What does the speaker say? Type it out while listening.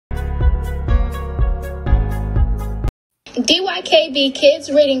D.Y.K.B Kids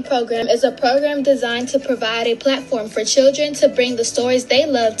Reading Program is a program designed to provide a platform for children to bring the stories they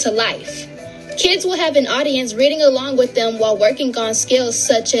love to life. Kids will have an audience reading along with them while working on skills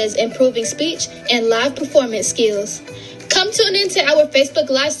such as improving speech and live performance skills. Come tune into our Facebook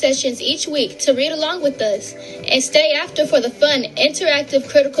Live sessions each week to read along with us, and stay after for the fun, interactive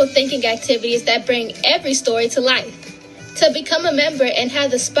critical thinking activities that bring every story to life. To become a member and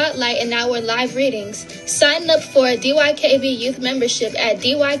have the spotlight in our live readings, sign up for a D.Y.K.B youth membership at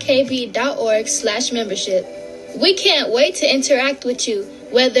dykb.org/membership. We can't wait to interact with you,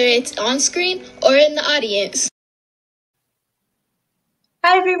 whether it's on screen or in the audience.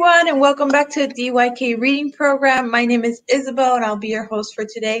 Hi, everyone, and welcome back to the D.Y.K. Reading Program. My name is Isabel, and I'll be your host for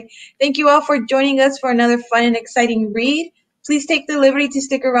today. Thank you all for joining us for another fun and exciting read. Please take the liberty to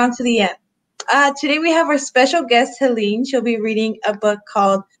stick around to the end. Today we have our special guest, Helene. She'll be reading a book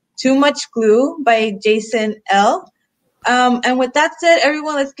called Too Much Glue by Jason L. And with that said,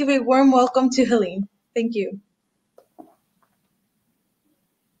 everyone, let's give a warm welcome to Helene. Thank you.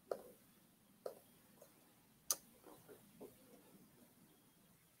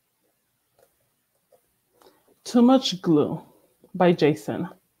 Too Much Glue by Jason.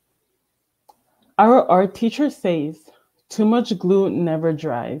 Our art teacher says, too much glue never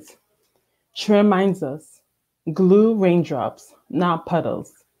dries. She reminds us, glue raindrops, not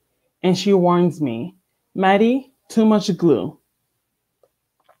puddles. And she warns me, Maddie, too much glue.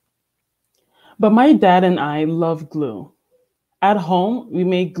 But my dad and I love glue. At home, we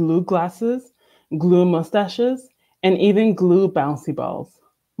make glue glasses, glue mustaches, and even glue bouncy balls.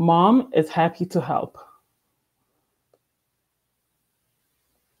 Mom is happy to help.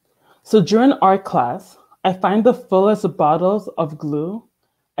 So during art class, I find the fullest bottles of glue.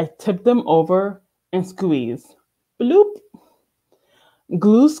 I tip them over and squeeze. Bloop!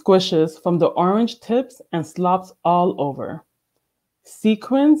 Glue squishes from the orange tips and slops all over.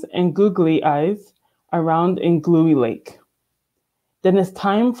 Sequins and googly eyes around in gluey lake. Then it's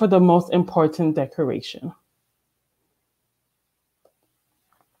time for the most important decoration.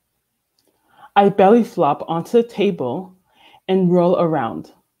 I belly flop onto the table and roll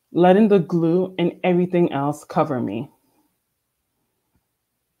around, letting the glue and everything else cover me.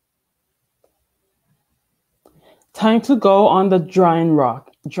 Time to go on the drying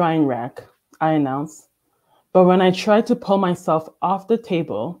rack, I announce. But when I try to pull myself off the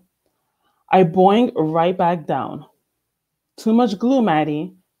table, I boing right back down. Too much glue,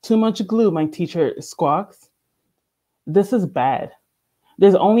 Maddie. Too much glue, my teacher squawks. This is bad.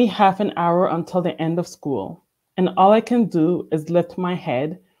 There's only half an hour until the end of school, and all I can do is lift my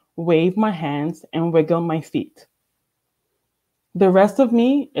head, wave my hands, and wiggle my feet. The rest of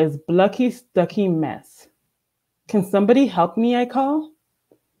me is blucky, stucky mess. Can somebody help me, I call?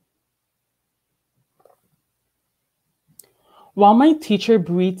 While my teacher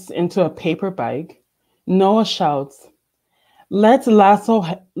breathes into a paper bag, Noah shouts, let's lasso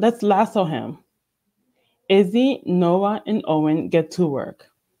him. Izzy, Noah, and Owen get to work.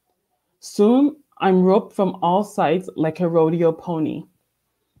 Soon, I'm roped from all sides like a rodeo pony.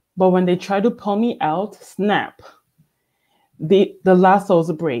 But when they try to pull me out, snap. The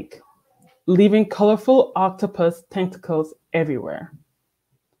lassos break, leaving colorful octopus tentacles everywhere.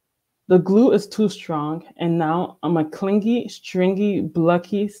 The glue is too strong, and now I'm a clingy, stringy,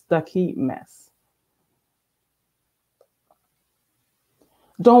 blucky, stucky mess.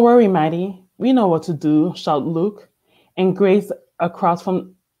 Don't worry, Maddie. We know what to do, shout Luke and Grace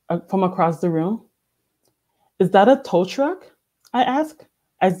from across the room. Is that a tow truck? I ask,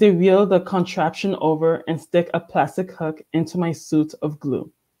 as they wheel the contraption over and stick a plastic hook into my suit of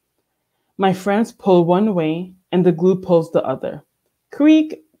glue. My friends pull one way and the glue pulls the other.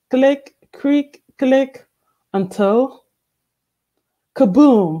 Creak, click, until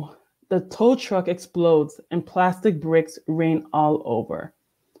kaboom! The tow truck explodes and plastic bricks rain all over.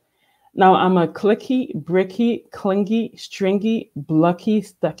 Now I'm a clicky, bricky, clingy, stringy, blucky,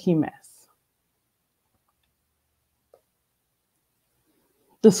 stucky mess.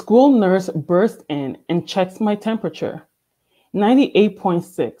 The school nurse bursts in and checks my temperature.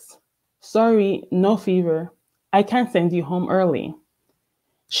 98.6. Sorry, no fever. I can't send you home early.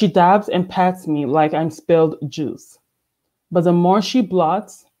 She dabs and pats me like I'm spilled juice. But the more she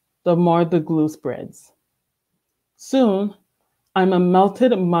blots, the more the glue spreads. Soon, I'm a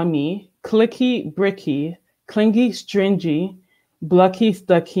melted mummy, clicky, bricky, clingy, stringy, blucky,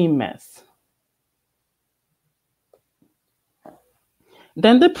 stucky mess.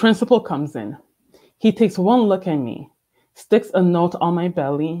 Then the principal comes in. He takes one look at me, sticks a note on my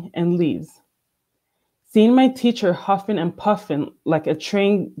belly, and leaves. Seeing my teacher huffing and puffing like a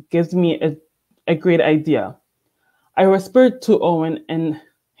train gives me a great idea. I whispered to Owen and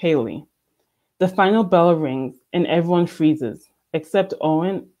Haley. The final bell rings and everyone freezes, except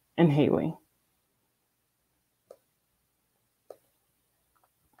Owen and Haley.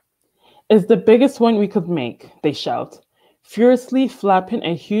 It's the biggest one we could make, they shout, furiously flapping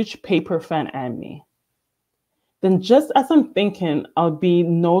a huge paper fan at me. Then just as I'm thinking I'll be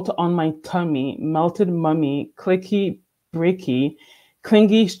note on my tummy, melted mummy, clicky, bricky,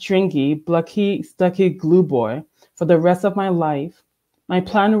 clingy, stringy, plucky, stucky glue boy for the rest of my life, my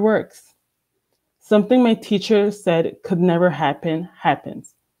plan works. Something my teacher said could never happen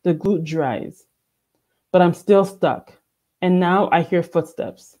happens. The glue dries. But I'm still stuck. And now I hear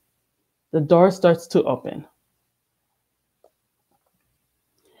footsteps. The door starts to open.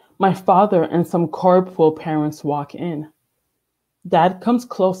 My father and some carpool parents walk in. Dad comes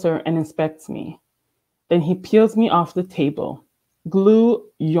closer and inspects me. Then he peels me off the table. Glue,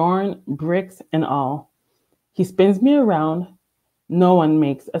 yarn, bricks, and all. He spins me around. No one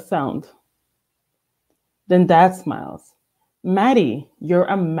makes a sound. Then Dad smiles. Maddie, you're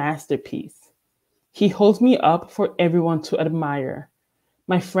a masterpiece. He holds me up for everyone to admire.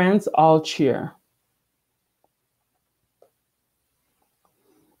 My friends all cheer.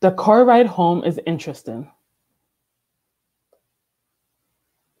 The car ride home is interesting.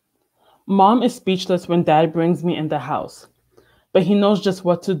 Mom is speechless when Dad brings me in the house, but he knows just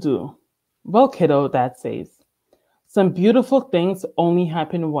what to do. Well, kiddo, Dad says, some beautiful things only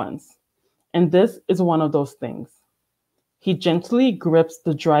happen once, and this is one of those things. He gently grips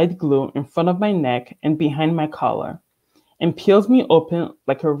the dried glue in front of my neck and behind my collar, and peels me open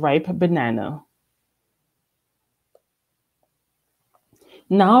like a ripe banana.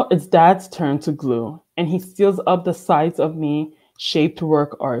 Now it's Dad's turn to glue, and he seals up the sides of me shaped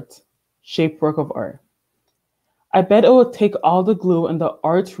work of art. I bet it will take all the glue in the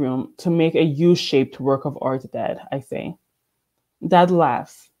art room to make a U-shaped work of art, Dad, I say. Dad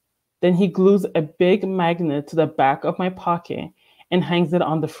laughs. Then he glues a big magnet to the back of my pocket and hangs it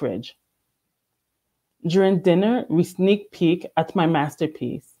on the fridge. During dinner, we sneak peek at my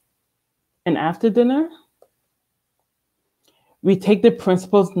masterpiece. And after dinner, we take the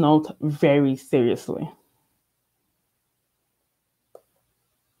principal's note very seriously.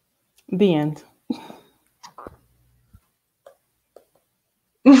 The end.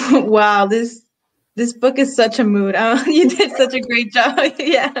 Wow, this book is such a mood. You did such a great job.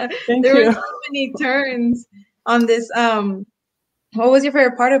 Yeah, Thank there were you. so many turns on this. What was your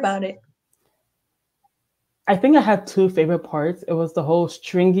favorite part about it? I think I had two favorite parts. It was the whole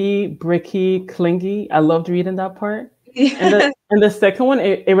stringy, bricky, clingy. I loved reading that part. And Yeah. the second one,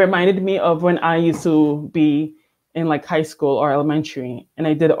 it reminded me of when I used to be in like high school or elementary and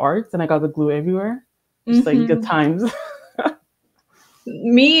I did arts and I got the glue everywhere. Just like good times.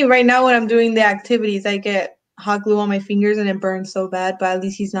 Me right now when I'm doing the activities, I get hot glue on my fingers and it burns so bad, but at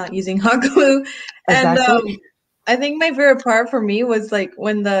least he's not using hot glue. And Exactly. I think my favorite part for me was like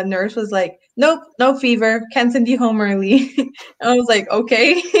when the nurse was like, "Nope, no fever, can't send you home early." I was like,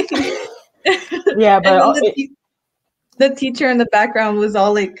 "Okay." Yeah, And but then the teacher in the background was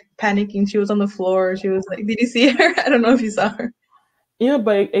all like panicking. She was on the floor. She was like, "Did you see her?" I don't know if you saw her.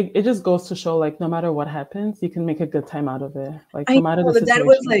 but it just goes to show like no matter what happens, you can make a good time out of it. Like I no matter know the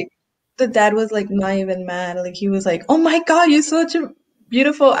situation. the dad was like not even mad. Like he was like, "Oh my God, you're such a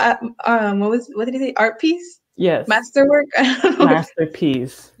beautiful what did he say? Art piece, Yes. masterwork. I don't know,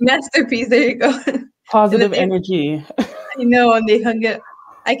 Masterpiece. masterpiece. There you go." And then Positive energy. I know, and they hung it.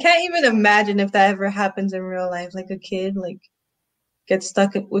 I can't even imagine if that ever happens in real life. Like a kid like gets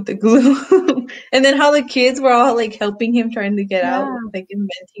stuck with the glue, and then how the kids were all like helping him trying to get out, Yeah. like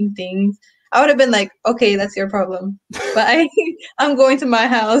inventing things. I would have been like, "Okay, that's your problem," but I'm going to my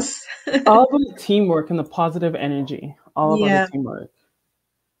house. All about the teamwork and the positive energy. All about the Yeah. teamwork.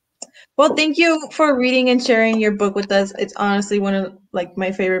 Well, thank you for reading and sharing your book with us. It's honestly one of like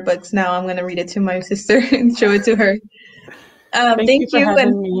my favorite books. Now I'm gonna read it to my sister and show it to her. Thank you Thank for you, and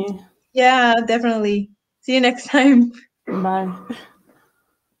having me. yeah, definitely. See you next time. Bye.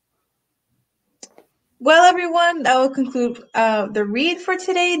 Well, everyone, that will conclude the read for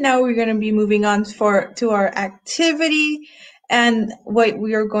today. Now we're going to be moving on to our activity, and what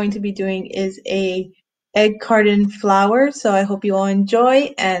we are going to be doing is a egg carton flower. So I hope you all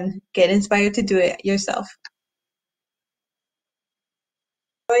enjoy and get inspired to do it yourself.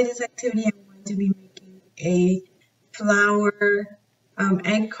 For this activity, I'm going to be making a flower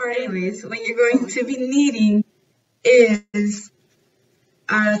egg carton. Anyways, what you're going to be needing is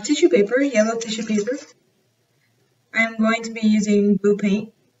tissue paper, yellow tissue paper. I'm going to be using blue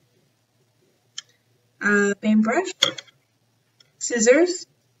paint, paintbrush, scissors,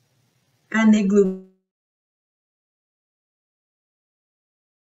 and a glue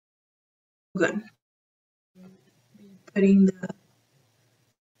gun. Putting the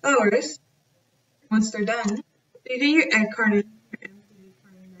flowers once they're done. So you get your egg carton,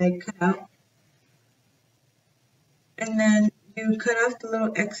 that I cut out, and then you cut off the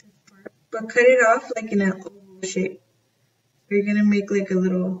little excess part, but cut it off like in an oval shape. So you're gonna make like a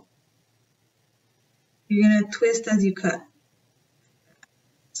little. You're gonna twist as you cut,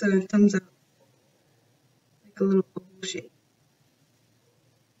 so it comes out like a little oval shape.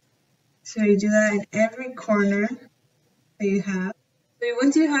 So you do that in every corner that you have. So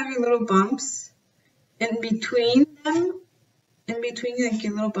once you have your little bumps, in between them, in between like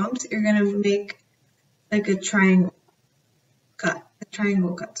your little bumps, you're gonna make like a triangle cut. So you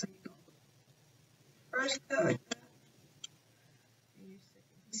go first cut like that. And your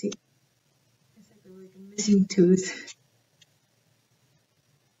second, see, it's like a missing tooth.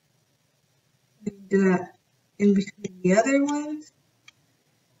 And you do that in between the other ones.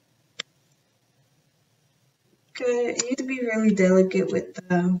 You need to be really delicate with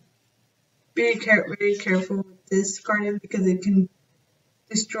very careful with this carton because it can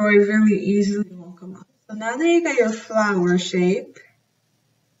destroy really easily. It won't come out. So now that you got your flower shape,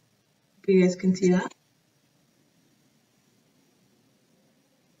 if you guys can see that.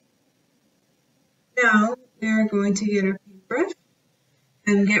 Now we are going to get our paintbrush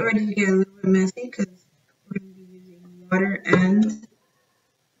and get ready to get a little bit messy because we're going to be using water and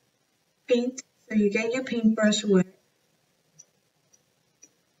paint. So you get your paintbrush wet,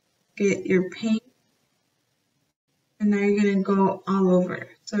 get your paint, and now you're going to go all over.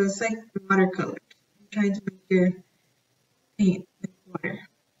 So it's like watercolor. You're trying to make your paint like water.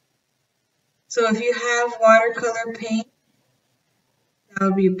 So if you have watercolor paint, that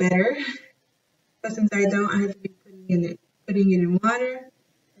would be better. But since I don't, I have to be putting it in water,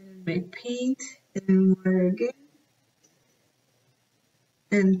 and then my paint, and then water again,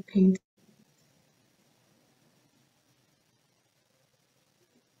 and paint.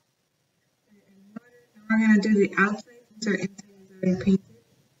 We're going to do the outside since our inside is already painted.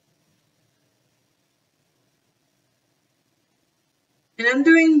 And I'm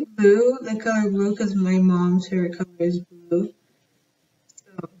doing blue, the color blue, because my mom's favorite color is blue.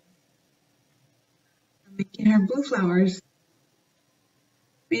 So I'm making her blue flowers.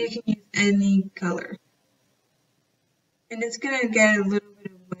 But you can use any color. And it's going to get a little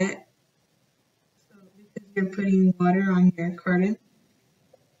bit of wet. So because you're putting water on your carton.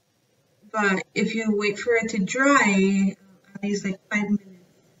 But if you wait for it to dry, at least like 5 minutes,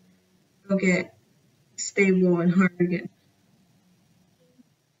 it'll get stable and hard again.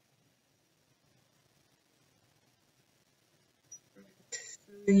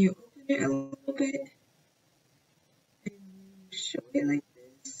 So then you open it a little bit and you show it like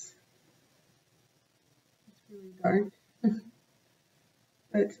this. It's really dark,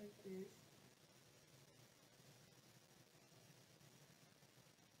 but it's like this.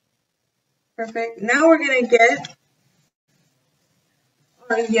 Perfect. Now we're going to get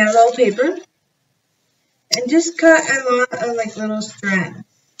our yellow paper and just cut a lot of like little strands.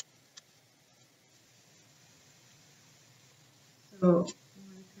 So I'm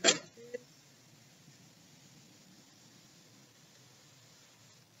going to cut this.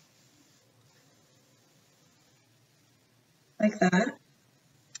 Like that.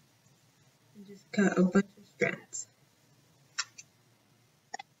 And just cut a bunch of strands.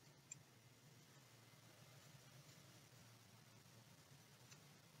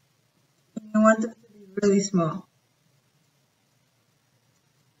 I want them to be really small.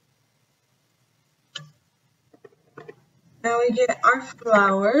 Now we get our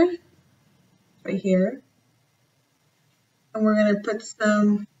flower right here. And we're going to put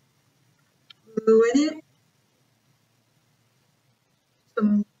some glue in it.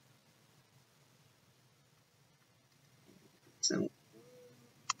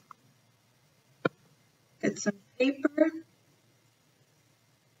 Get some paper.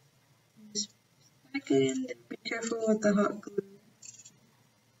 Just pack it in. Be careful with the hot glue.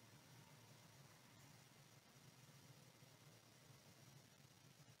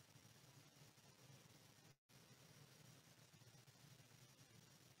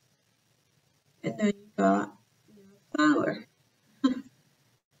 And then you got your flower.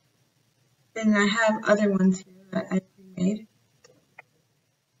 And I have other ones here that I pre-made.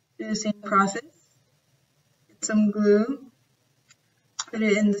 Do the same process. Get some glue. Put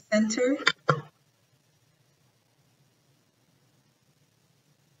it in the center.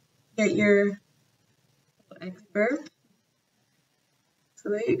 Get your expert. So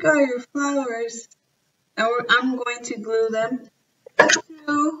there you go, your flowers. Now I'm going to glue them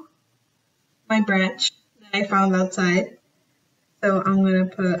to my branch that I found outside. So I'm going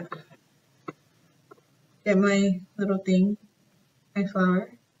to put get my little thing, my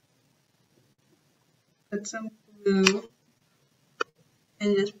flower, put some glue,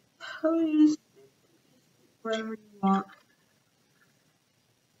 and just place wherever you want.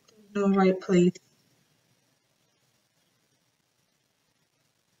 There's no right place.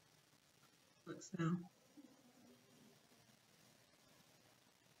 Looks now.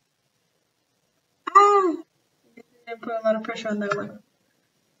 Ah! I didn't put a lot of pressure on that one.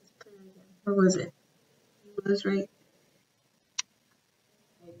 Where was it? It was right.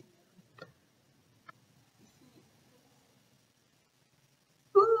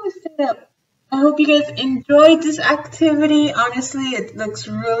 Ooh, set up. I hope you guys enjoyed this activity. Honestly, it looks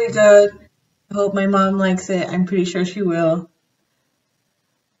really good. I hope my mom likes it. I'm pretty sure she will.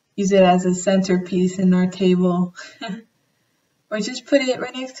 Use it as a centerpiece in our table. Or just put it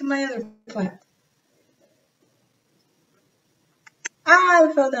right next to my other plant. Ah,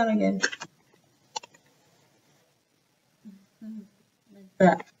 I fell down again. Like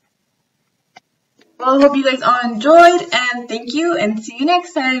that. Well, I hope you guys all enjoyed, and thank you, and see you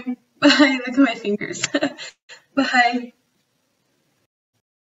next time. Bye. Look at my fingers. Bye.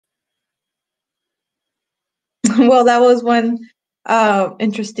 Well, that was one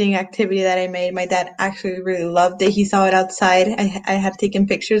interesting activity that I made. My dad actually really loved it. He saw it outside. I had taken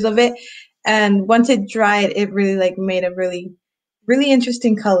pictures of it, and once it dried, it really made a really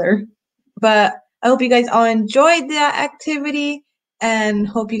interesting color. But I hope you guys all enjoyed that activity, and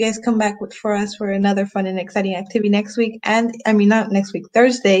hope you guys come back for us for another fun and exciting activity next week. And I mean, not next week,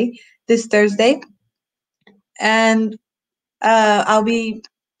 Thursday, this Thursday. And I'll be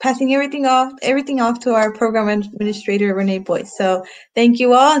passing everything off to our program administrator, Renee Boyce. So thank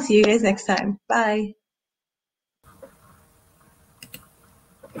you all, and see you guys next time. Bye.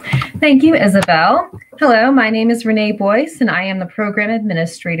 Thank you, Isabel. Hello, my name is Renee Boyce, and I am the Program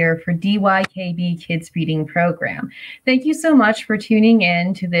Administrator for D.Y.K.B Kids Reading Program. Thank you so much for tuning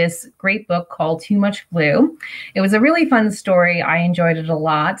in to this great book called Too Much Glue. It was a really fun story. I enjoyed it a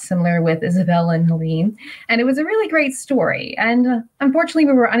lot, similar with Isabel and Helene, and it was a really great story. And unfortunately,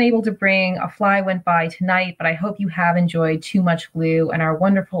 we were unable to bring A Fly Went By tonight, but I hope you have enjoyed Too Much Glue and our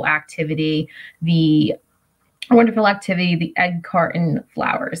wonderful activity, the Egg Carton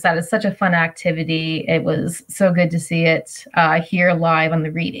Flowers. That is such a fun activity. It was so good to see it here live on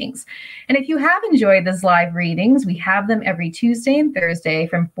the readings. And if you have enjoyed these live readings, we have them every Tuesday and Thursday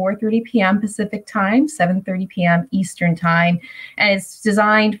from 4:30 p.m. Pacific time, 7:30 p.m. Eastern time. And it's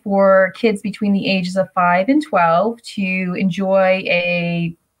designed for kids between the ages of 5 and 12 to enjoy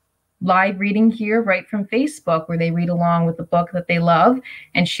a live reading here right from Facebook, where they read along with the book that they love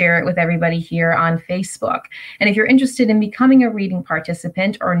and share it with everybody here on Facebook. And if you're interested in becoming a reading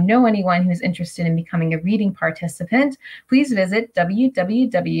participant or know anyone who's interested in becoming a reading participant, please visit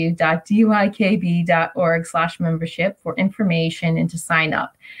www.dykb.org/membership for information and to sign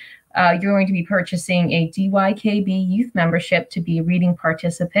up. You're going to be purchasing a D.Y.K.B youth membership to be a reading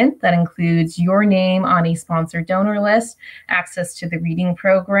participant. That includes your name on a sponsored donor list, access to the reading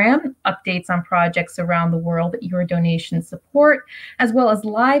program, updates on projects around the world that your donations support, as well as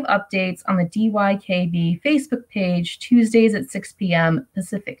live updates on the D.Y.K.B Facebook page Tuesdays at 6 p.m.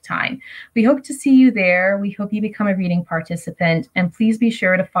 Pacific time. We hope to see you there. We hope you become a reading participant, and please be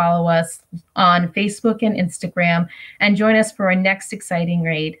sure to follow us on Facebook and Instagram and join us for our next exciting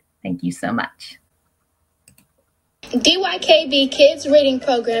raid. Thank you so much. D.Y.K.B Kids Reading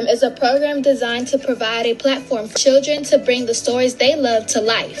Program is a program designed to provide a platform for children to bring the stories they love to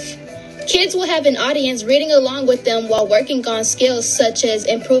life. Kids will have an audience reading along with them while working on skills such as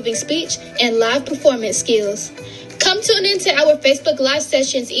improving speech and live performance skills. Come tune into our Facebook Live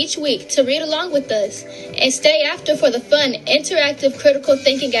sessions each week to read along with us, and stay after for the fun, interactive, critical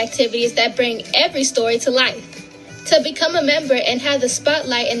thinking activities that bring every story to life. To become a member and have the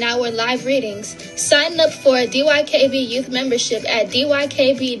spotlight in our live readings, sign up for a D.Y.K.B youth membership at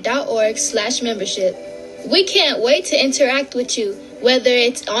dykb.org/membership. We can't wait to interact with you, whether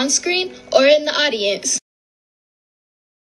it's on screen or in the audience.